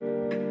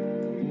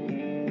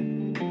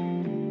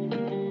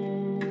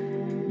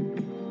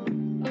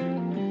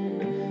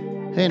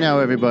Hey now,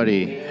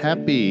 everybody.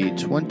 Happy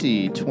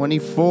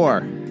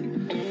 2024.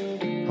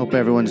 Hope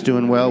everyone's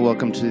doing well.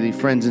 Welcome to the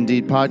Friends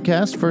Indeed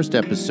podcast, first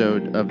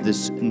episode of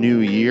this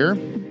new year.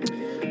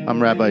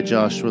 I'm Rabbi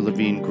Joshua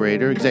Levine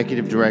Grader,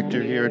 Executive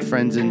Director here at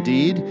Friends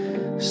Indeed.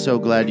 So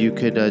glad you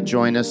could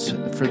join us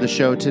for the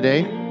show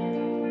today.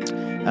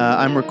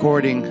 I'm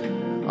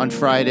recording on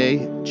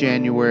Friday,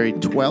 January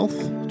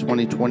 12th,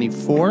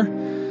 2024,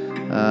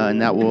 and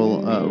that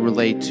will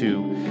relate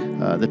to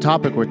the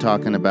topic we're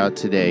talking about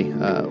today,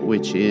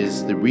 which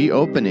is the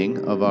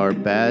reopening of our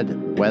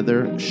bad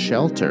weather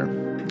shelter.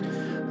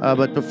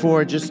 But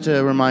before, just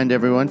to remind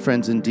everyone,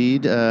 Friends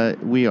Indeed,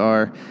 we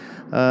are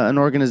an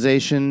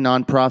organization,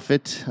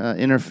 nonprofit,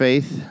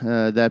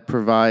 interfaith, that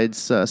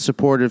provides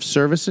supportive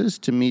services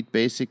to meet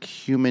basic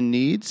human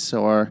needs.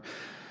 So our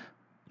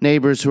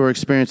neighbors who are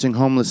experiencing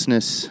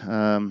homelessness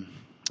and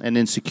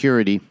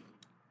insecurity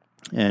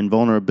and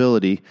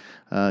vulnerability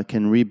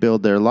can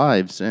rebuild their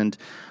lives. And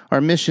our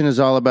mission is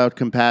all about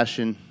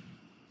compassion,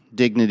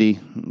 dignity,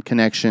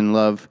 connection,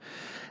 love.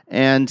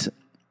 And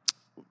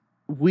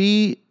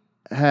we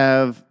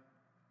have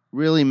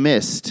really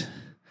missed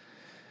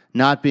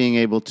not being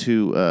able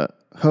to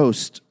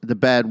host the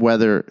bad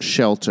weather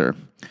shelter.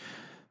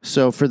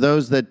 So for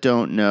those that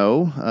don't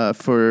know,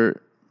 for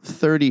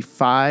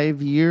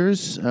 35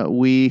 years,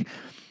 we,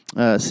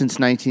 since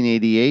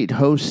 1988,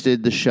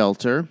 hosted the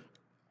shelter,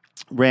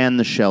 ran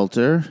the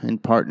shelter in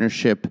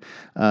partnership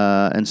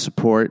and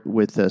support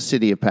with the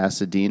city of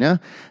Pasadena,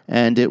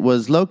 and it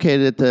was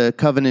located at the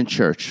Covenant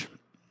Church.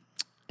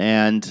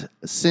 And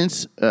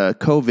since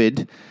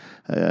COVID,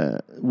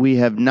 we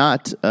have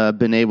not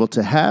been able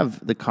to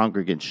have the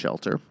congregant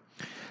shelter.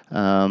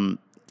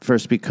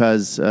 First,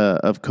 because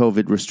of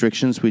COVID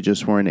restrictions, we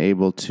just weren't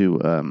able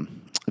to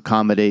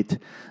accommodate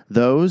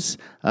those.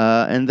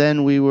 And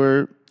then we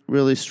were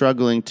really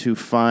struggling to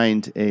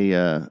find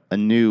a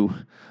new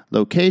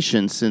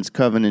location since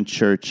Covenant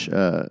Church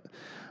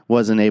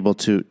wasn't able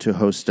to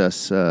host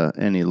us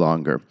any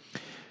longer.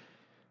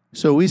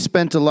 So we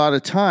spent a lot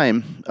of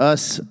time,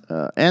 us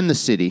and the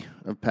city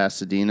of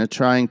Pasadena,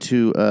 trying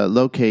to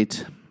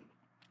locate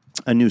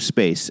a new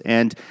space.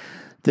 And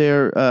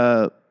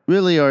there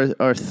really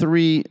are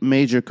three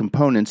major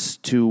components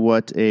to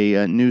what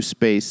a new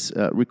space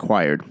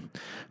required.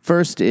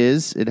 First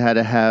is it had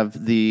to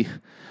have the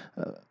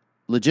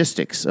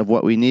logistics of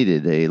what we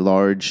needed, a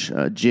large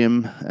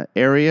gym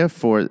area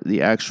for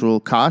the actual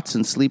cots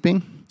and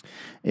sleeping,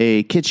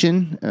 a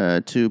kitchen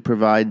to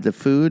provide the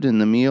food and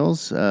the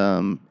meals,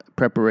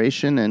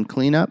 preparation and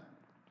cleanup,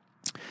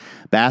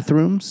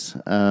 bathrooms,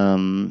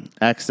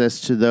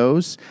 access to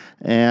those,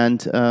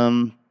 and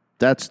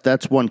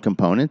that's one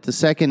component. The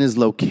second is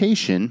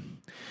location.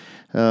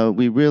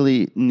 We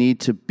really need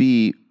to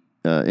be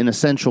in a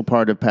central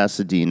part of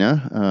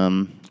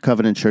Pasadena.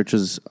 Covenant Church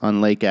is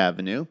on Lake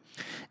Avenue,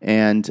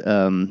 and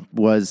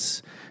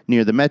was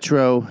near the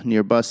metro,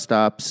 near bus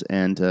stops,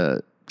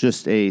 and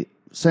just a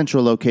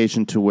central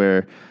location to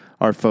where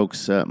our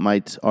folks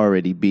might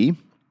already be.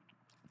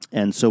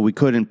 And so we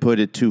couldn't put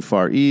it too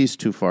far east,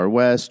 too far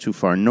west, too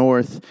far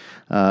north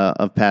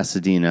of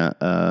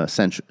Pasadena,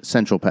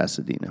 central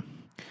Pasadena.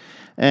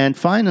 And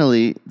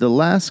finally, the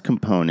last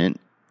component,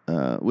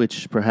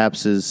 which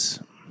perhaps is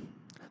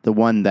the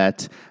one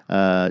that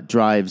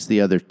drives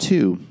the other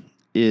two,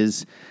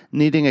 is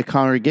needing a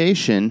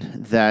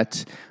congregation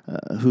that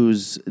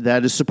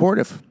is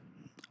supportive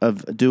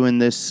of doing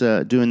this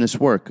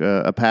work,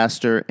 a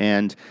pastor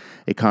and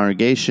a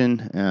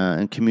congregation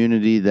and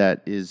community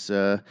that is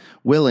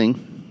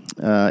willing,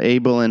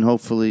 able, and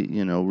hopefully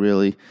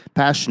really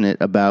passionate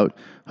about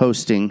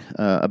hosting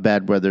a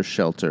bad weather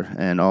shelter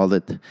and all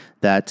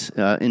that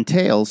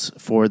entails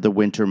for the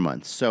winter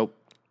months. So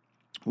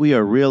we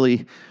are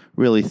really,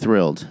 really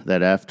thrilled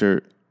that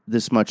after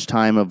this much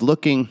time of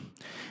looking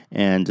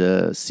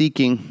and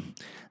seeking,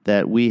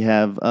 that we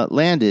have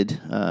landed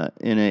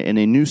in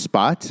a new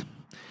spot.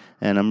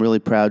 And I'm really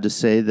proud to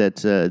say that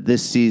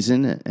this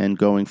season and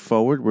going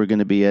forward, we're going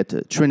to be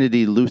at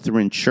Trinity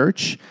Lutheran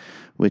Church,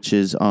 which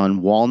is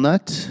on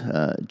Walnut,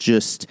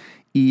 just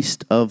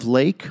east of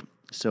Lake.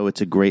 So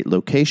it's a great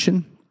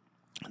location.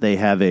 They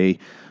have a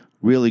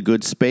really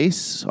good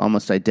space,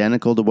 almost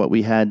identical to what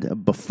we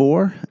had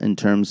before in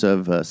terms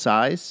of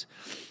size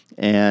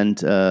and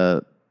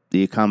the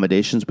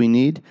accommodations we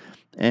need.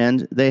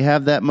 And they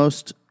have that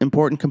most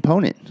important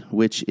component,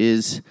 which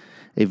is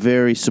a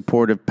very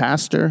supportive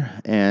pastor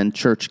and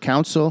church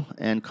council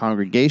and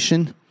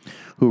congregation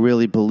who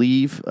really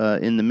believe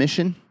in the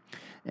mission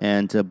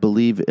and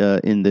believe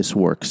in this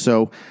work.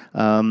 So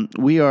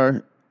we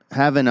are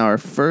having our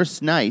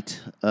first night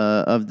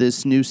of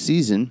this new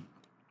season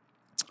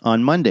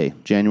on Monday,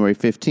 January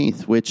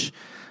 15th, which,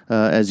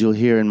 as you'll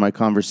hear in my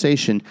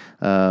conversation,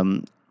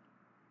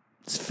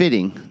 it's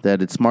fitting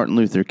that it's Martin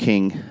Luther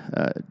King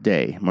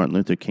Day, Martin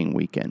Luther King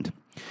weekend.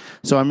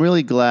 So I'm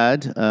really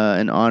glad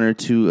and honored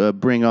to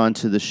bring on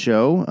to the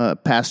show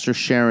Pastor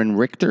Sharon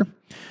Richter,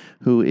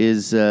 who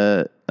is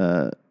the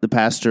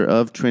pastor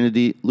of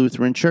Trinity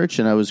Lutheran Church,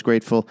 and I was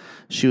grateful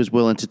she was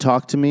willing to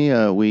talk to me.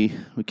 We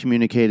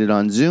communicated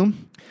on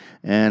Zoom,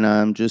 and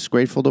I'm just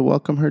grateful to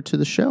welcome her to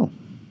the show.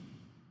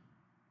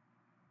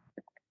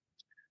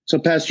 So,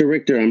 Pastor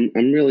Richter,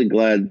 I'm really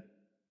glad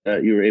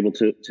you were able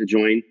to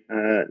join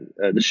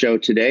the show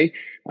today,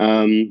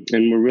 and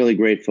we're really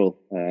grateful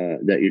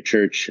that your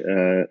church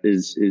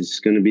is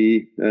going to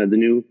be the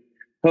new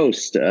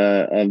host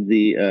of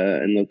the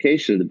and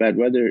location of the bad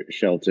weather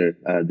shelter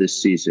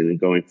this season and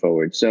going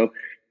forward. So,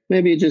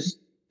 maybe just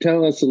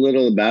tell us a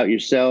little about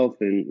yourself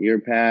and your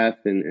path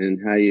and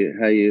how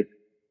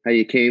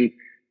you came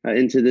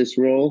into this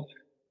role.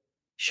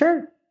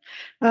 Sure.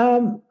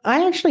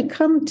 I actually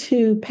come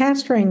to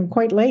pastoring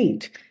quite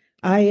late.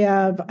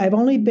 I've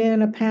only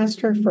been a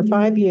pastor for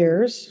 5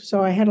 years,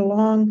 so I had a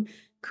long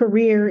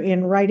career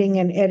in writing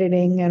and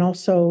editing and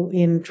also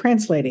in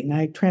translating.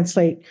 I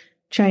translate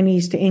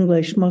Chinese to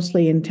English,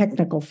 mostly in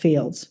technical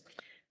fields.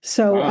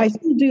 So Wow. I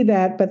still do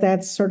that, but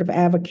that's sort of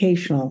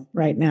avocational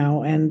right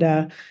now. And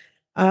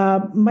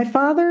my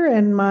father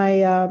and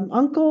my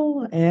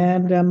uncle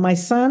and my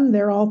son,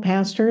 they're all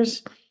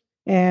pastors.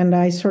 And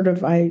I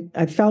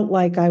felt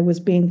like I was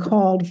being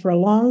called for a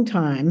long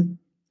time.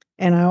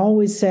 And I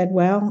always said,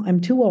 well, I'm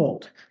too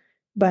old.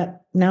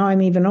 But now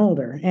I'm even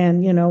older.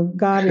 And,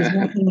 God is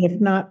nothing if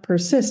not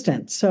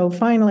persistent. So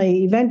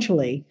finally,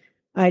 eventually,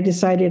 I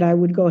decided I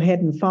would go ahead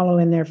and follow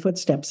in their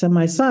footsteps. And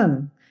my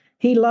son,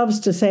 he loves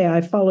to say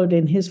I followed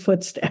in his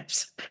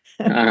footsteps.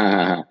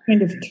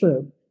 Kind of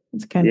true.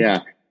 It's kind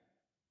of true.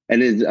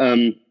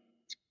 And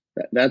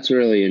that's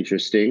really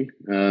interesting.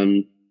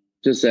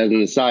 Just as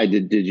an aside,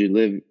 did you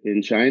live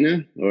in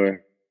China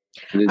or?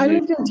 I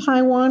lived in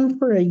Taiwan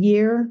for a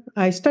year.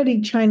 I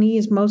studied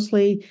Chinese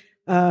mostly.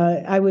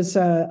 I was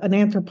an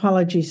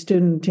anthropology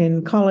student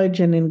in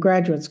college and in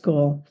graduate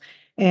school,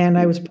 and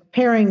I was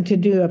preparing to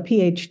do a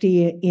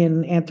PhD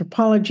in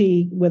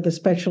anthropology with a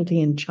specialty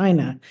in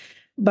China.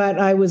 But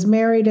I was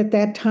married at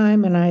that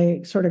time, and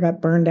I sort of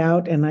got burned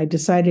out, and I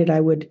decided I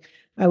would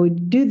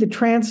do the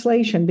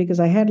translation because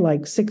I had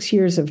like 6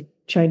 years of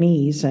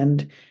Chinese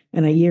and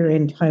a year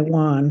in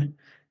Taiwan.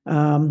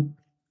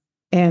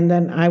 And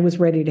then I was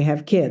ready to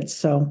have kids.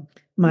 So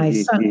my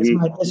son is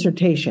my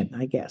dissertation,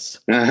 I guess.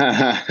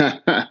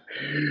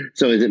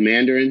 So is it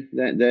Mandarin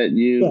that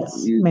you?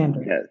 Yes,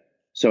 Mandarin. Yeah.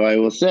 So I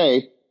will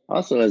say,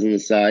 also as an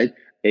aside,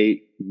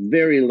 a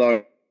very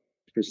large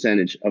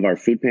percentage of our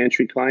food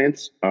pantry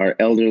clients are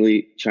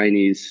elderly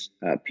Chinese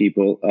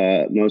people,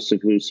 most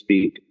of whom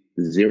speak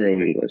zero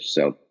English.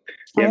 So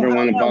if you ever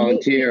want to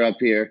volunteer up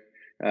here.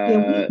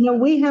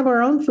 We have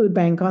our own food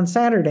bank on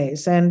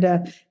Saturdays,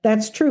 and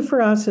that's true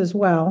for us as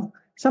well.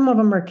 Some of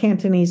them are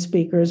Cantonese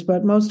speakers,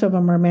 but most of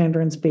them are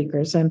Mandarin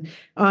speakers. And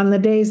on the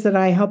days that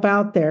I help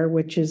out there,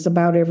 which is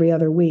about every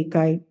other week,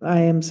 I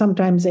am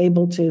sometimes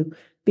able to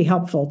be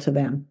helpful to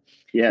them.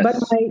 Yes. But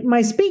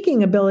my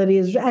speaking ability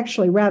is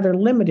actually rather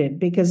limited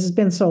because it's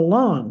been so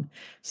long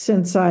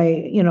since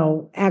I,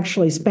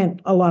 actually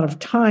spent a lot of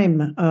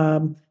time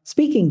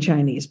speaking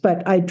Chinese.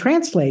 But I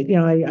translate,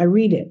 I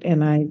read it,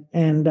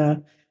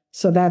 and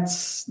so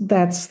that's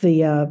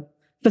the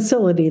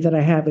facility that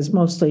I have is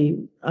mostly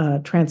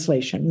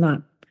translation,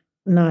 not.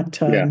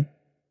 Yeah.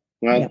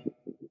 Well, yeah.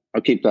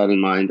 I'll keep that in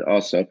mind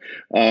also.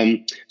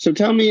 So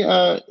tell me,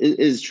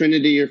 is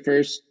Trinity your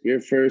first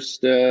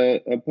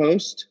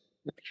post?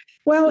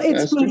 Well,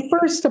 it's my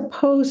first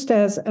post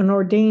as an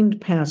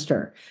ordained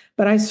pastor,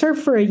 but I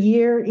served for a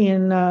year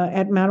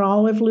at Mount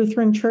Olive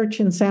Lutheran Church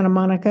in Santa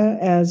Monica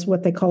as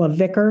what they call a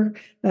vicar.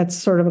 That's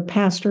sort of a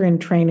pastor in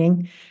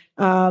training.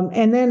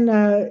 And then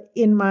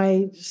in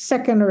my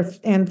second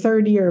and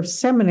third year of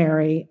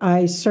seminary,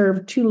 I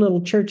served 2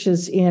 little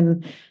churches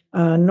in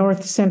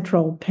north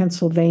central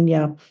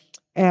Pennsylvania.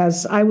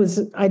 As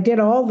I did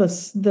all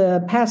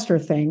the pastor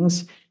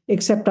things,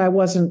 except I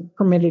wasn't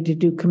permitted to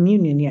do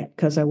communion yet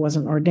because I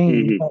wasn't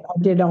ordained. Mm-hmm. But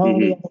I did all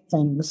the other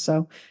things.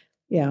 So,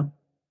 yeah.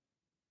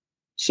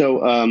 So,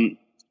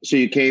 so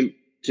you came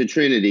to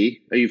Trinity.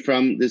 Are you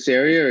from this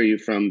area, or are you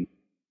from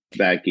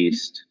back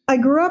east? I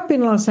grew up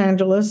in Los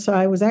Angeles.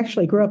 I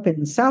grew up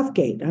in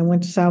Southgate. I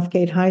went to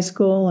Southgate High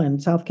School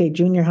and Southgate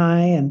Junior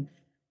High, and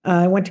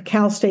I went to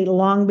Cal State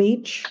Long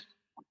Beach.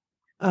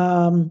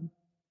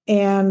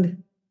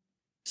 And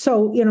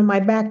so, my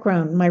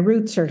background, my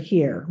roots are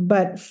here.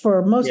 But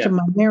for most of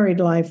my married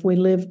life, we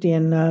lived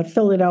in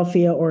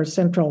Philadelphia or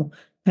central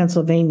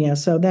Pennsylvania.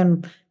 So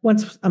then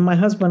once my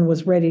husband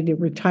was ready to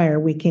retire,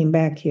 we came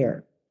back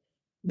here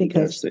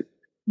because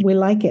we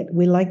like it.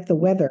 We like the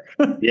weather.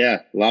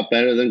 Yeah, a lot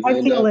better than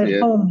Philadelphia. I feel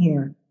at home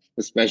here.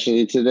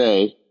 Especially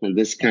today and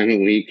this kind of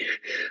week.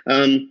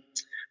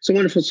 So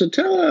wonderful. So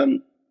tell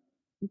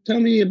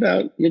me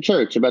about your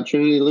church, about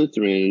Trinity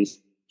Lutherans,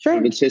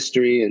 its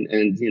history and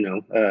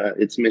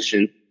its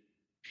mission.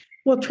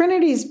 Well,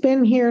 Trinity's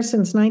been here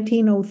since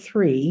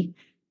 1903.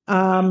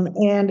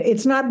 And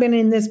it's not been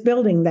in this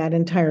building that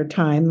entire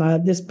time.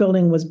 This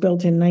building was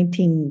built in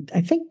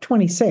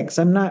 26.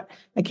 I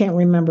can't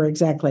remember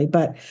exactly,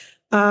 but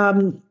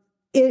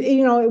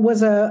it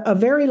was a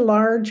very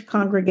large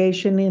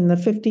congregation in the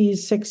 50s,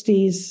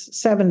 60s,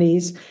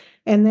 70s.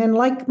 And then,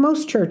 like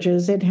most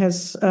churches, it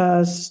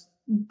has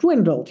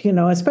dwindled,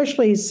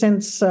 especially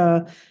since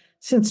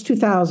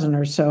 2000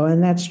 or so.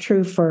 And that's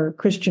true for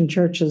Christian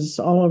churches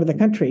all over the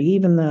country.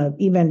 Even the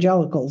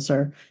evangelicals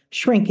are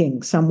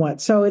shrinking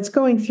somewhat. So it's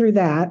going through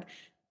that.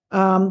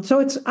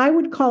 I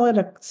would call it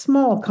a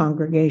small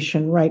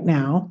congregation right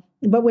now,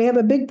 but we have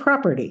a big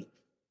property.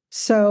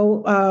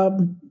 So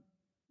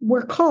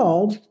we're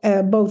called,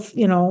 both,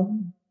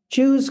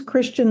 Jews,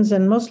 Christians,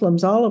 and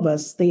Muslims, all of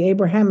us, the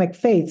Abrahamic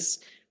faiths,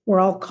 we're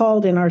all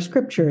called in our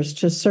scriptures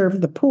to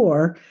serve the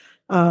poor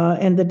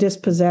and the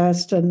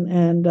dispossessed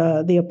and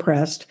the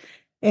oppressed.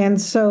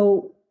 And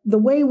so the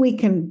way we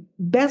can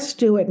best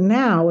do it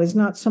now is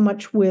not so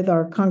much with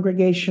our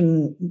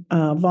congregation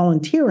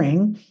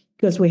volunteering,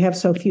 because we have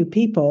so few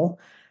people,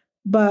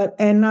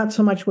 and not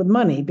so much with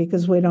money,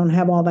 because we don't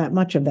have all that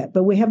much of that.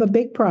 But we have a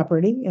big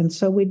property, and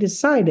so we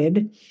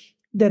decided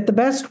that the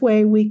best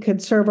way we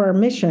could serve our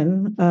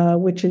mission,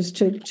 which is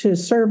to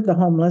serve the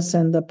homeless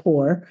and the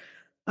poor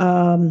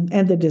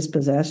and the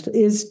dispossessed,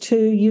 is to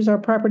use our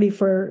property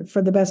for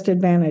the best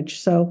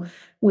advantage. So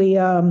we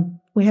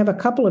have a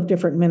couple of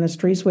different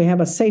ministries. We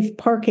have a safe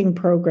parking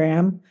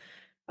program,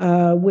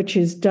 which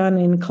is done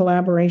in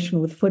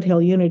collaboration with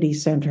Foothill Unity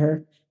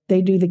Center.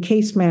 They do the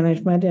case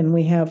management, and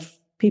we have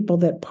people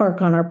that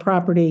park on our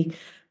property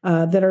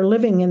that are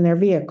living in their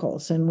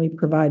vehicles, and we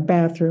provide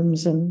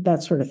bathrooms and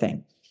that sort of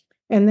thing.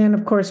 And then,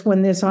 of course,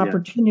 when this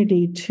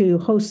opportunity to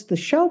host the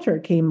shelter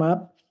came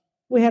up,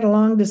 we had a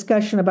long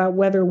discussion about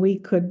whether we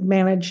could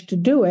manage to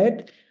do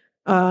it.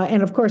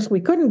 And of course, we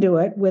couldn't do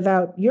it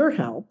without your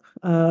help.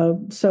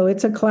 So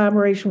it's a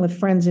collaboration with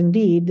Friends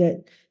Indeed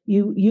that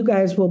you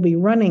guys will be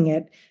running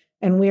it,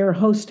 and we are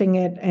hosting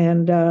it.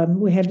 And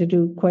we had to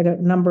do quite a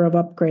number of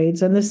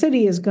upgrades. And the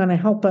city is going to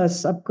help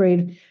us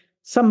upgrade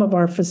some of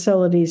our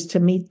facilities to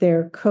meet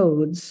their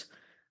codes.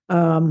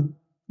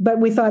 But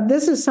we thought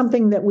this is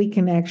something that we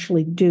can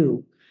actually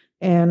do.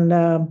 And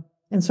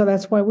so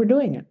that's why we're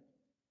doing it.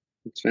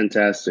 It's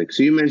fantastic.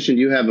 So you mentioned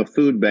you have a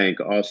food bank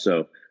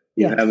also.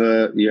 Yes.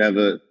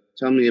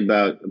 Tell me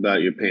about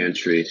your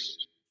pantry.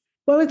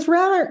 Well, it's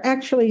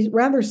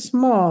rather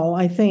small,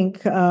 I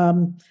think.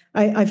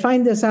 I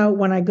find this out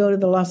when I go to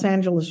the Los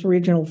Angeles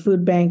Regional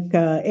Food Bank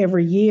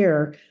every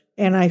year,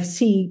 and I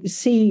see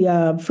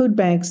food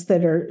banks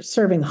that are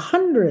serving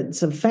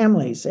hundreds of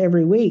families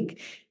every week.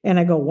 And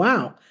I go,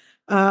 wow.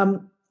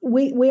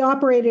 We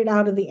operated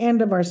out of the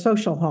end of our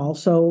social hall.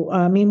 So,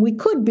 I mean, we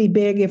could be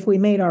big if we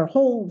made our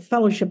whole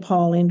fellowship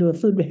hall into a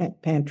food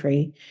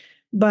pantry.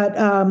 But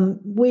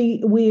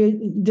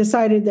we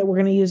decided that we're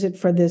going to use it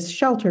for this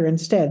shelter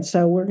instead.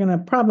 So we're going to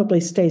probably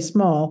stay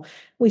small.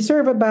 We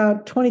serve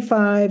about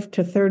 25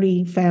 to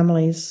 30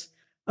 families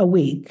a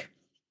week.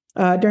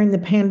 During the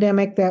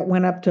pandemic, that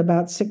went up to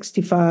about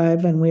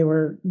 65, and we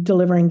were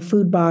delivering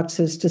food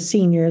boxes to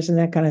seniors and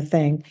that kind of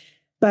thing.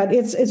 But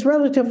it's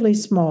relatively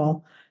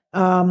small.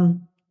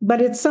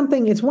 But it's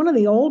one of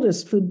the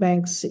oldest food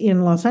banks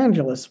in Los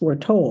Angeles, we're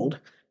told.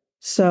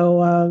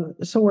 So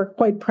we're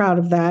quite proud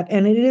of that.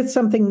 And it is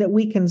something that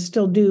we can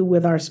still do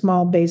with our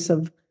small base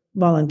of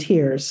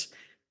volunteers.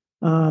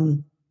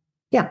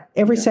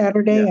 Every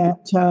Saturday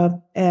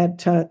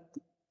at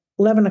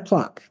 11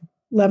 o'clock,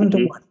 11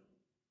 to 1.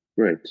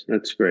 Great.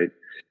 That's great.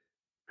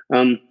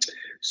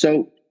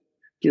 So,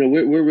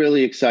 we're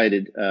really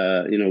excited.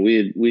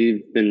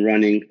 We've been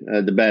running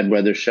the Bad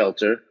Weather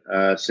Shelter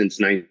since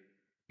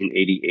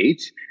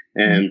 1988,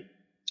 and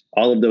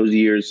all of those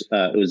years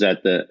it was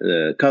at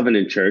the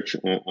Covenant Church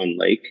on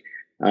Lake,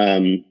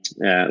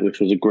 which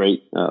was a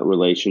great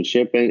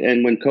relationship.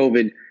 And when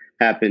COVID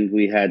happened,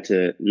 we had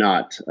to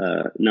not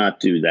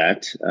do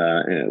that.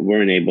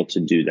 Weren't able to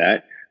do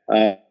that.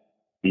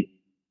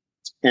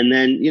 And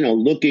then,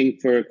 looking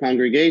for a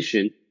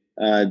congregation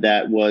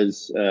that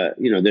was,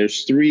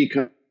 there's three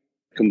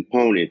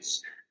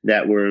components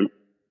that were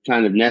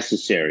kind of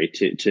necessary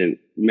to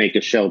make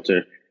a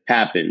shelter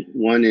happen.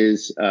 One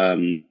is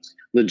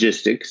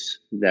logistics.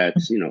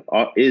 That's,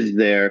 is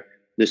there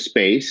the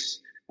space,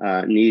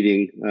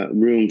 needing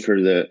room for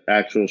the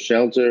actual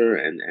shelter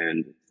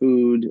and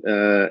food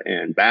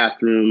and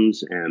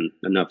bathrooms and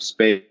enough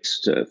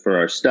space for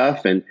our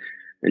stuff. And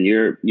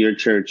your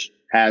church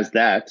has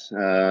that,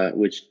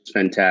 which is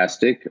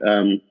fantastic.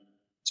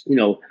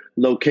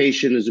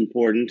 Location is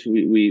important.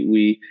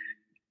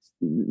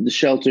 The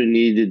shelter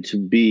needed to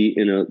be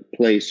in a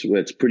place where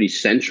it's pretty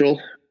central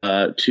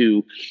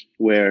to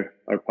where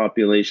our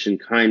population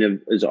kind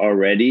of is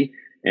already,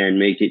 and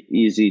make it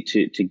easy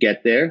to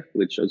get there,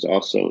 which was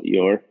also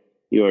your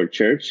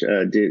church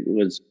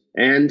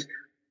and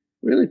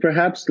really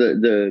perhaps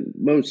the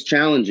most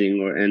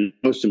challenging and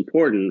most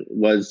important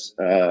was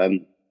the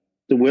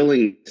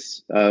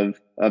willingness of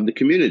the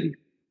community,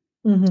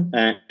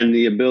 and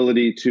the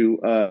ability to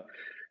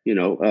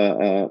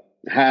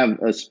have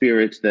a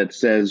spirit that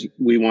says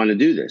we want to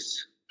do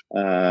this,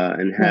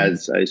 and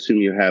has, I assume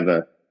you have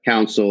a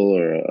council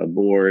or a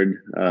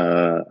board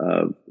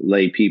of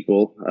lay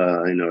people.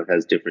 I know it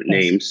has different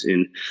Yes. names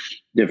in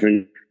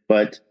different,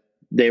 but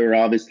they were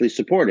obviously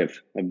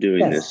supportive of doing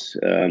Yes.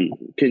 this.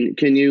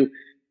 Can you,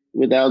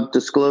 without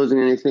disclosing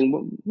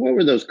anything, what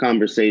were those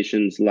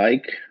conversations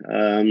like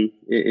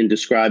in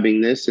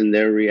describing this and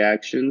their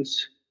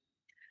reactions?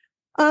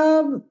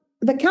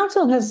 The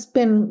council has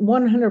been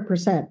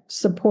 100%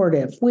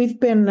 supportive. We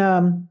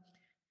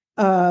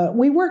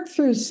worked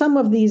through some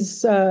of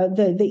these,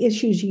 the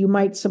issues you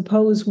might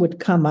suppose would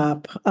come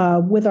up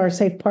with our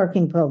safe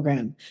parking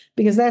program,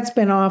 because that's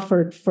been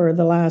offered for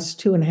the last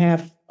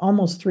 2.5,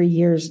 almost 3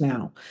 years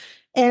now.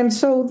 And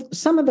so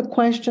some of the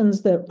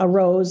questions that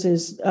arose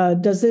is,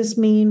 does this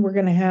mean we're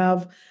going to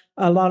have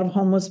a lot of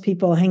homeless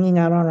people hanging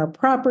out on our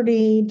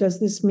property?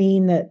 Does this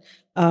mean that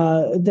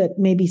that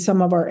maybe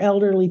some of our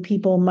elderly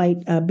people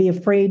might be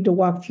afraid to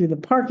walk through the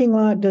parking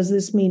lot? Does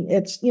this mean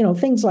it's,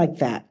 things like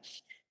that?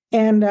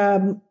 And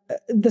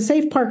the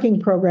safe parking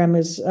program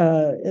is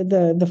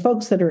the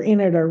folks that are in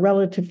it are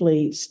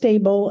relatively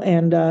stable,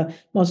 and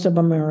most of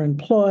them are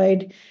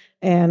employed,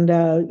 and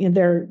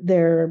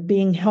they're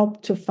being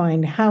helped to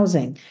find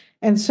housing.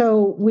 And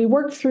so we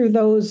work through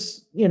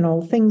those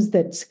things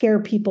that scare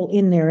people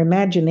in their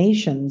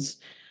imaginations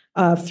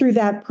through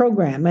that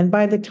program. And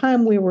by the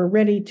time we were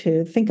ready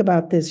to think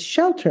about this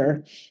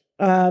shelter,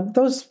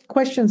 those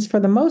questions, for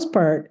the most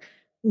part,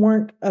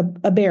 weren't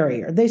a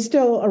barrier. They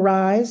still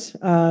arise.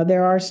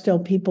 There are still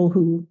people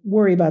who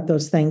worry about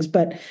those things,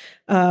 but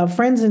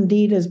Friends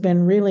Indeed has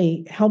been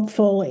really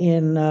helpful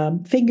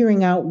in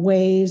figuring out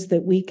ways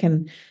that we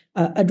can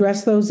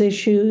address those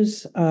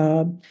issues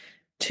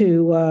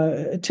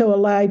to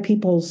allay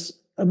people's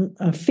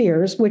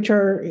fears, which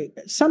are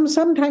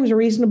sometimes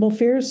reasonable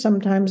fears,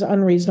 sometimes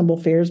unreasonable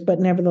fears, but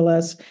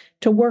nevertheless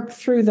to work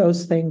through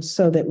those things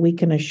so that we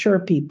can assure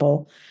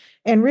people.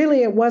 And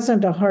really, it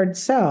wasn't a hard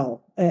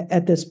sell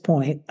at this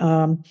point.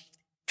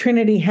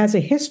 Trinity has a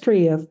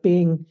history of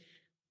being,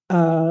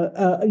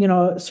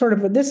 sort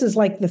of, this is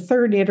like the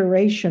third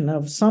iteration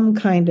of some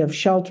kind of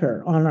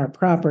shelter on our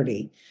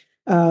property.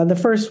 The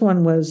first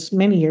one was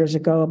many years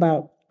ago,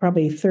 about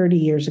probably 30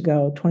 years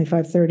ago,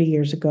 25, 30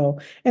 years ago.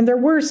 And there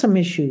were some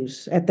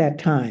issues at that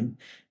time.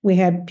 We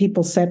had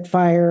people set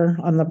fire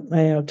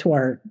on to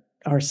our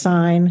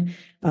sign.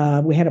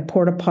 We had a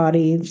porta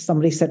potty.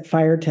 Somebody set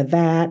fire to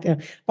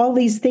that. All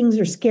these things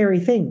are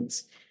scary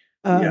things.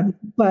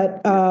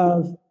 But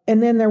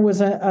and then there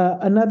was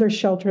another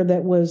shelter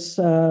that was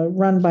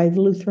run by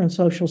Lutheran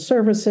Social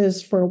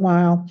Services for a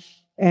while,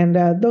 and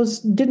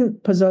those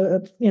didn't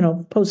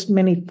post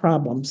many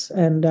problems.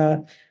 And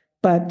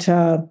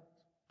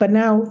but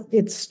now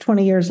it's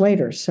 20 years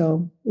later,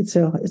 so it's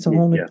a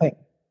whole new thing.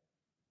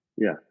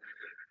 Yeah.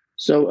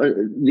 So I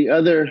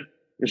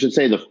should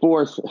say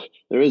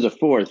there is a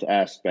fourth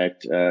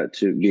aspect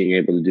to being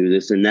able to do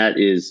this, and that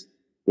is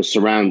the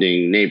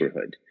surrounding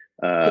neighborhood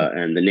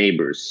and the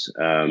neighbors.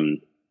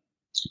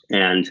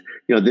 And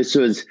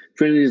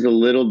Trinity is a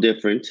little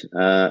different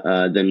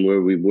than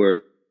where we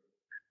were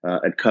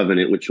at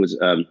Covenant, which was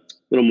a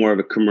little more of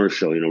a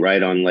commercial,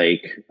 right on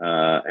lake,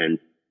 and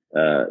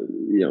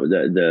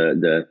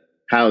the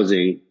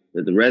housing,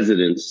 the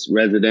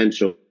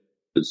residential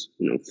was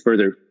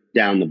further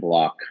down the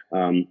block.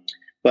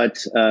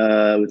 But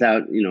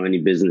without any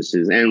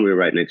businesses, and we were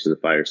right next to the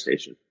fire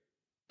station,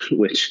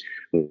 which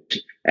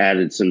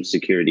added some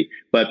security.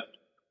 But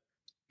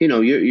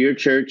your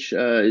church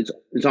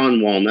it's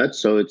on Walnut,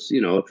 so it's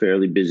a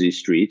fairly busy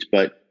street.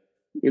 But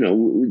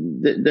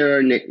there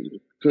are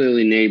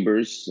clearly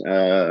neighbors,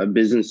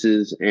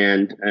 businesses,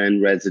 and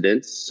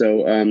residents.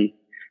 So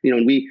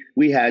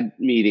we had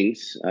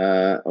meetings,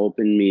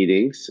 open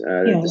meetings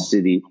that the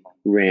city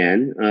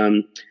ran.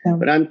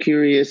 But I'm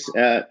curious,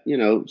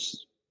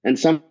 and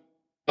some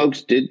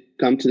folks did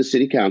come to the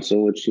city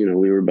council, which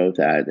we were both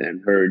at, and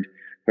heard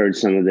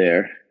some of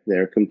their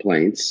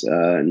complaints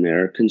and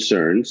their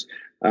concerns.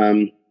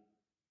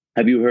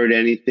 Have you heard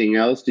anything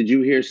else? Did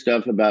you hear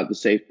stuff about the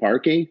safe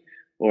parking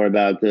or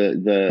about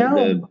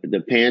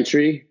the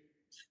pantry?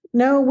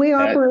 No, we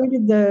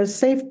operated the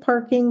safe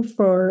parking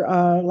for,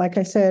 like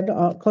I said,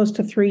 close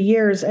to 3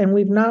 years, and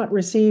we've not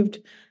received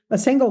a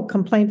single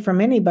complaint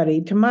from anybody.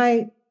 To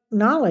my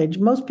knowledge,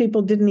 most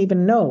people didn't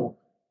even know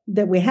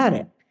that we had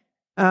it.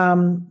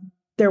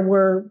 There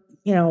were,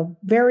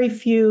 very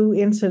few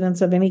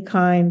incidents of any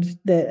kind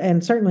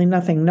and certainly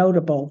nothing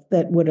notable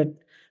that would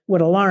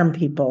alarm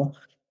people.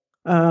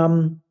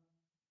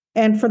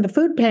 And for the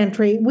food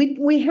pantry,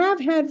 we have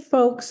had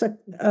folks in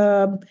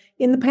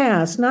the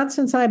past, not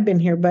since I've been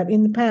here, but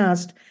in the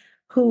past,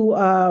 who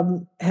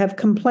have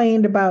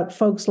complained about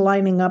folks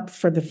lining up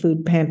for the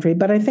food pantry.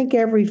 But I think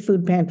every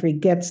food pantry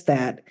gets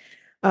that.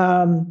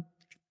 You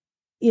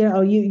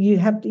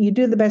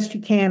do the best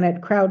you can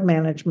at crowd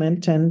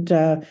management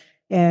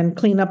and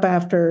clean up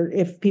after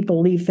if people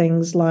leave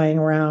things lying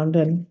around.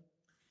 And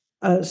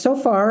so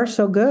far,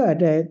 so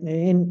good.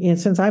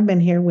 Since I've been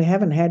here, we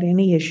haven't had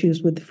any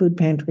issues with the food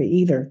pantry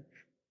either.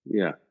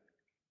 Yeah.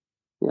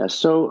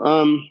 So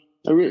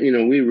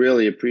we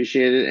really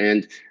appreciate it,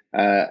 and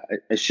I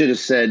should have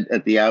said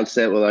at the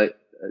outset,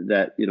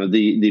 that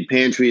the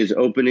pantry is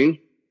opening.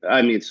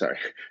 I mean, sorry,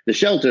 the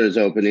shelter is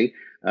opening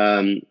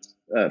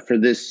for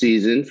this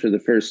season for the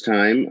first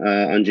time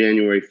on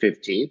January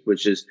 15th,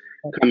 which is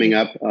coming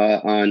up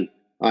on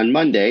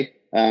Monday.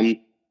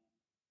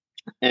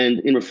 And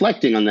in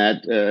reflecting on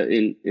that,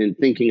 in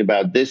thinking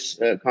about this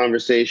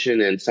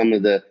conversation and some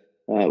of the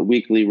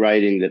weekly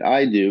writing that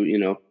I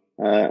do,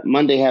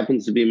 Monday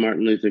happens to be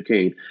Martin Luther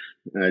King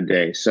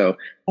Day. So,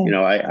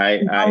 I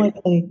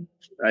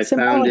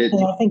found it.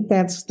 I think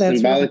that's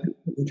symbolic,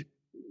 really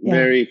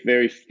very,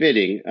 very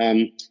fitting.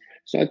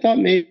 So I thought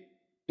maybe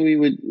we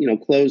would,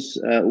 close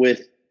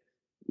with,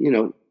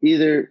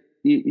 either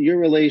your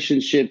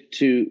relationship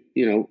to,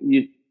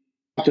 you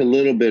talked a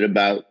little bit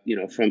about,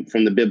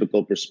 from the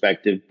biblical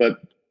perspective,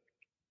 but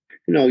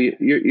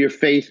your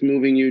faith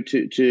moving you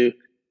to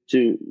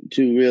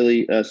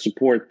really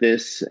support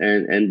this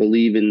and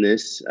believe in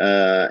this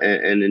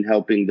and in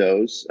helping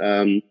those.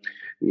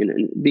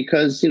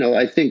 Because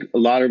I think a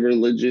lot of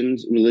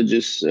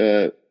religious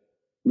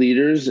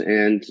leaders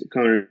and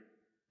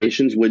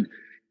congregations would,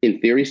 in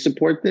theory,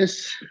 support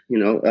this.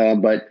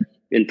 But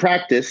in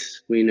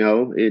practice, we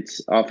know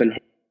it's often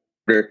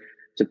harder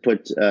to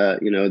put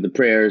the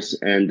prayers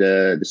and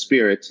the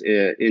spirit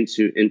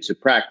into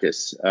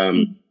practice.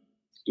 And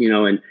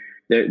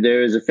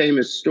there is a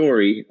famous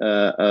story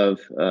of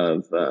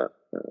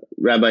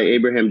Rabbi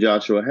Abraham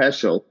Joshua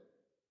Heschel,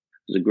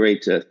 who's a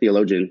great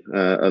theologian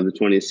of the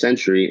 20th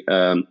century,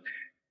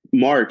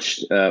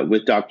 marched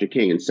with Dr.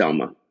 King in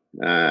Selma.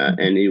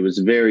 And it was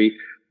a very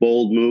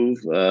bold move.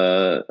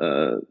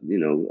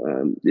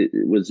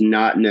 It was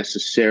not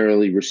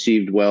necessarily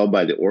received well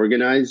by the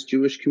organized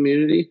Jewish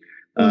community.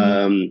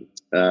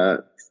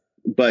 But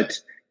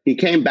he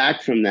came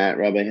back from that,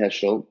 Rabbi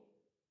Heschel,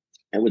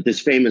 and with this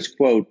famous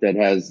quote that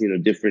has,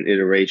 different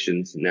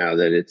iterations now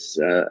that it's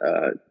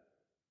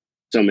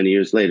so many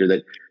years later,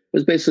 that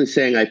was basically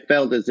saying, I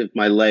felt as if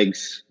my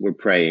legs were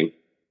praying,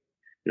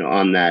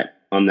 on that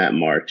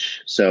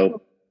march.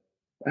 So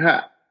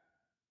how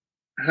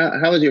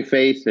is your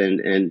faith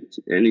and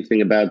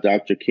anything about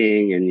Dr.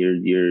 King and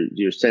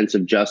your sense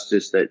of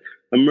justice that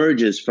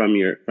emerges from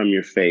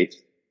your faith?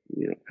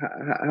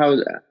 How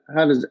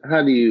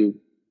do you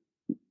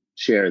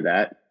share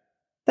that?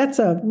 That's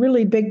a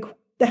really big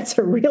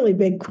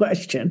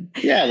question.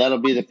 Yeah, that'll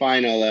be the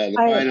final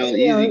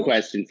easy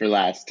question for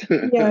last.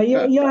 Yeah,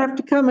 you'll have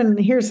to come and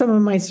hear some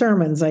of my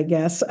sermons, I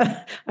guess.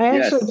 I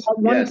actually got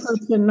one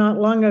person not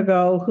long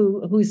ago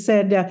who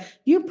said,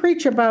 "You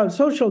preach about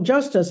social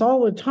justice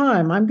all the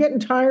time. I'm getting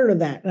tired of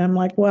that." And I'm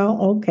like,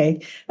 "Well, okay,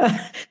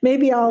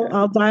 maybe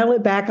I'll dial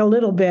it back a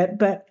little bit,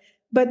 but."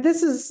 But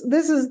this is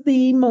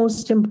the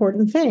most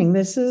important thing.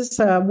 This is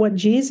what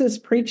Jesus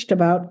preached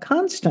about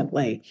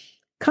constantly.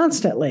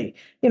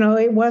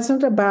 It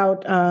wasn't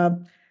about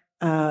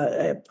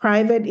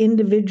private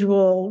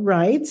individual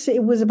rights.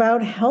 It was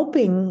about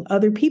helping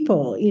other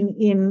people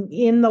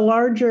in the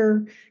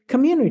larger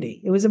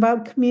community. It was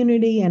about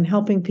community and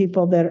helping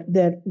people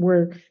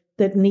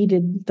that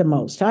needed the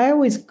most. I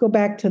always go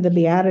back to the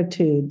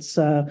Beatitudes.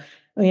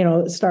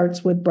 It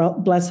starts with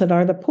 "Blessed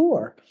are the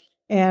poor,"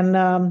 and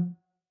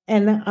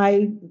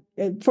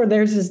for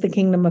theirs is the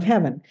kingdom of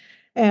heaven.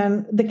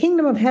 And the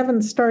kingdom of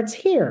heaven starts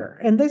here.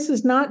 And this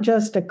is not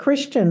just a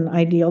Christian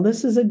ideal.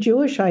 This is a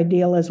Jewish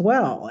ideal as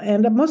well,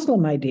 and a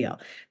Muslim ideal.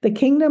 The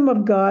kingdom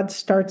of God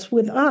starts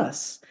with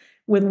us,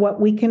 with what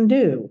we can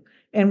do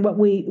and what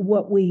we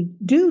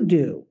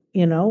do,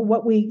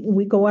 what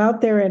we go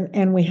out there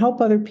and we help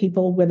other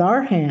people with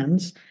our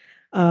hands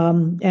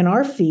and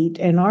our feet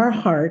and our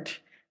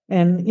heart.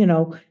 And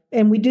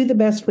we do the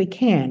best we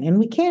can. And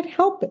we can't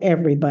help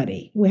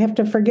everybody. We have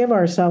to forgive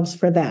ourselves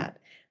for that.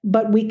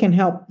 But we can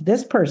help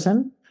this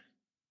person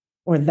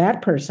or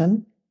that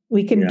person.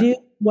 We can do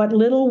what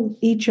little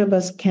each of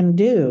us can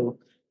do.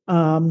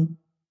 And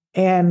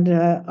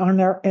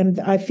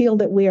I feel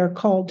that we are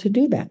called to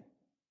do that.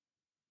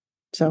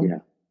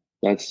 So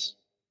that's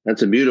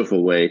a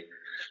beautiful way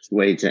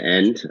to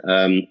end.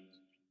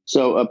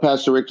 So,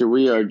 Pastor Richter,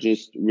 we are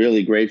just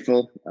really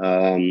grateful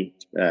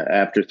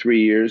after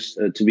 3 years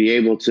to be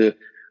able to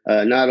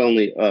not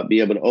only be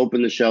able to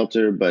open the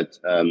shelter, but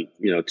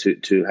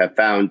to have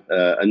found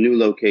a new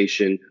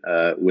location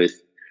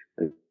with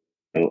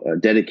a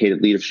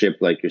dedicated leadership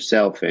like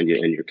yourself and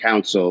your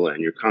council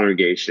and your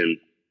congregation.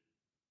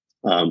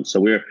 So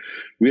we're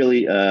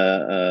really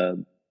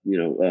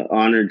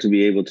honored to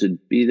be able to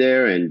be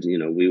there, and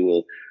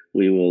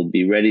we will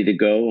be ready to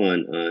go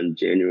on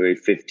January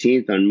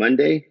 15th on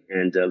Monday,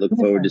 and look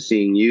forward to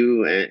seeing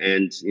you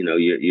and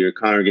your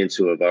congregants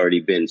who have already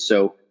been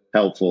so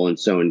helpful and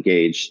so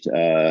engaged,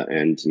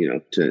 and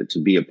to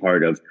be a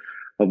part of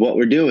what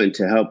we're doing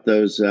to help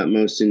those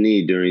most in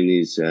need during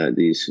these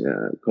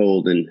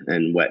cold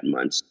and wet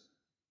months.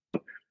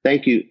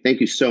 Thank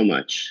you so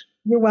much.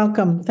 You're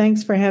welcome.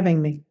 Thanks for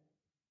having me.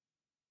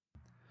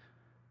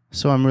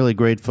 So I'm really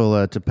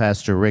grateful to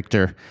Pastor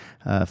Richter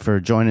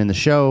for joining the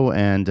show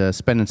and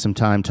spending some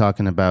time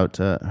talking about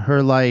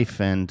her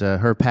life and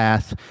her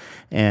path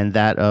and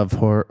that of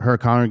her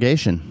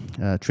congregation,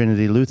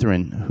 Trinity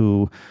Lutheran,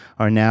 who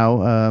are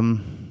now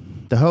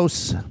the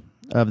hosts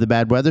of the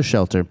Bad Weather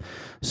Shelter.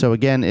 So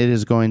again, it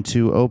is going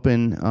to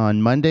open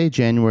on Monday,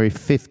 January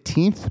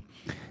 15th.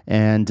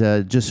 And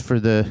just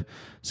for the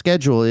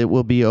schedule, it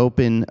will be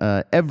open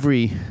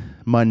every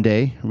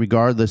Monday,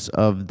 regardless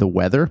of the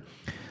weather.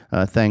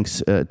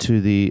 Thanks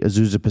to the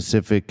Azusa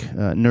Pacific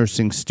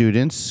nursing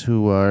students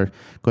who are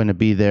going to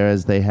be there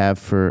as they have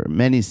for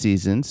many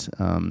seasons,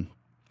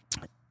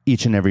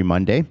 each and every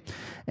Monday.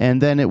 And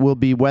then it will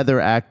be weather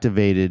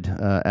activated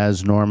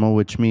as normal,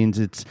 which means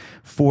it's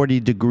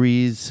 40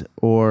 degrees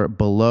or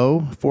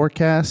below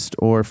forecast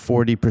or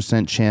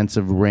 40% chance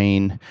of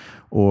rain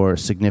or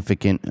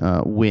significant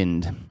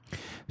wind.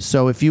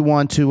 So if you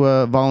want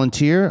to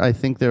volunteer, I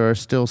think there are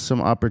still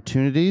some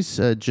opportunities.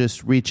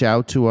 Just reach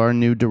out to our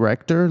new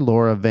director,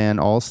 Laura Van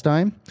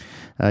Alstein.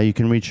 You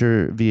can reach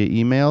her via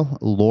email,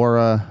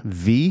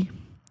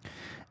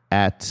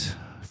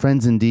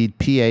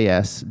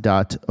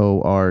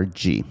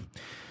 laurav@friendsindeedpas.org.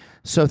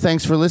 So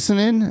thanks for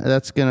listening.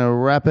 That's going to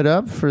wrap it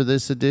up for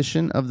this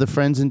edition of the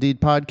Friends Indeed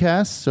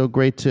podcast. So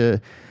great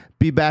to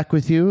be back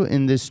with you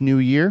in this new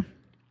year.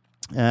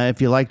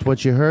 If you liked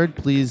what you heard,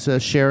 please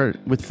share it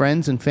with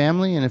friends and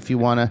family. And if you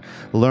want to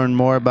learn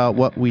more about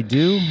what we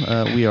do,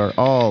 we are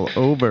all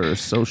over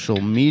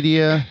social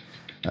media,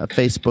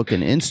 Facebook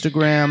and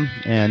Instagram.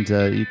 And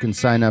you can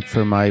sign up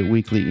for my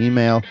weekly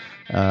email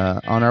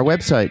on our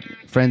website,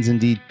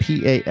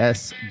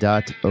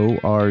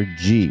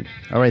 friendsindeedpas.org.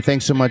 All right,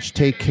 thanks so much.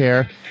 Take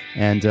care,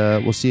 and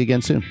we'll see you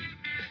again soon.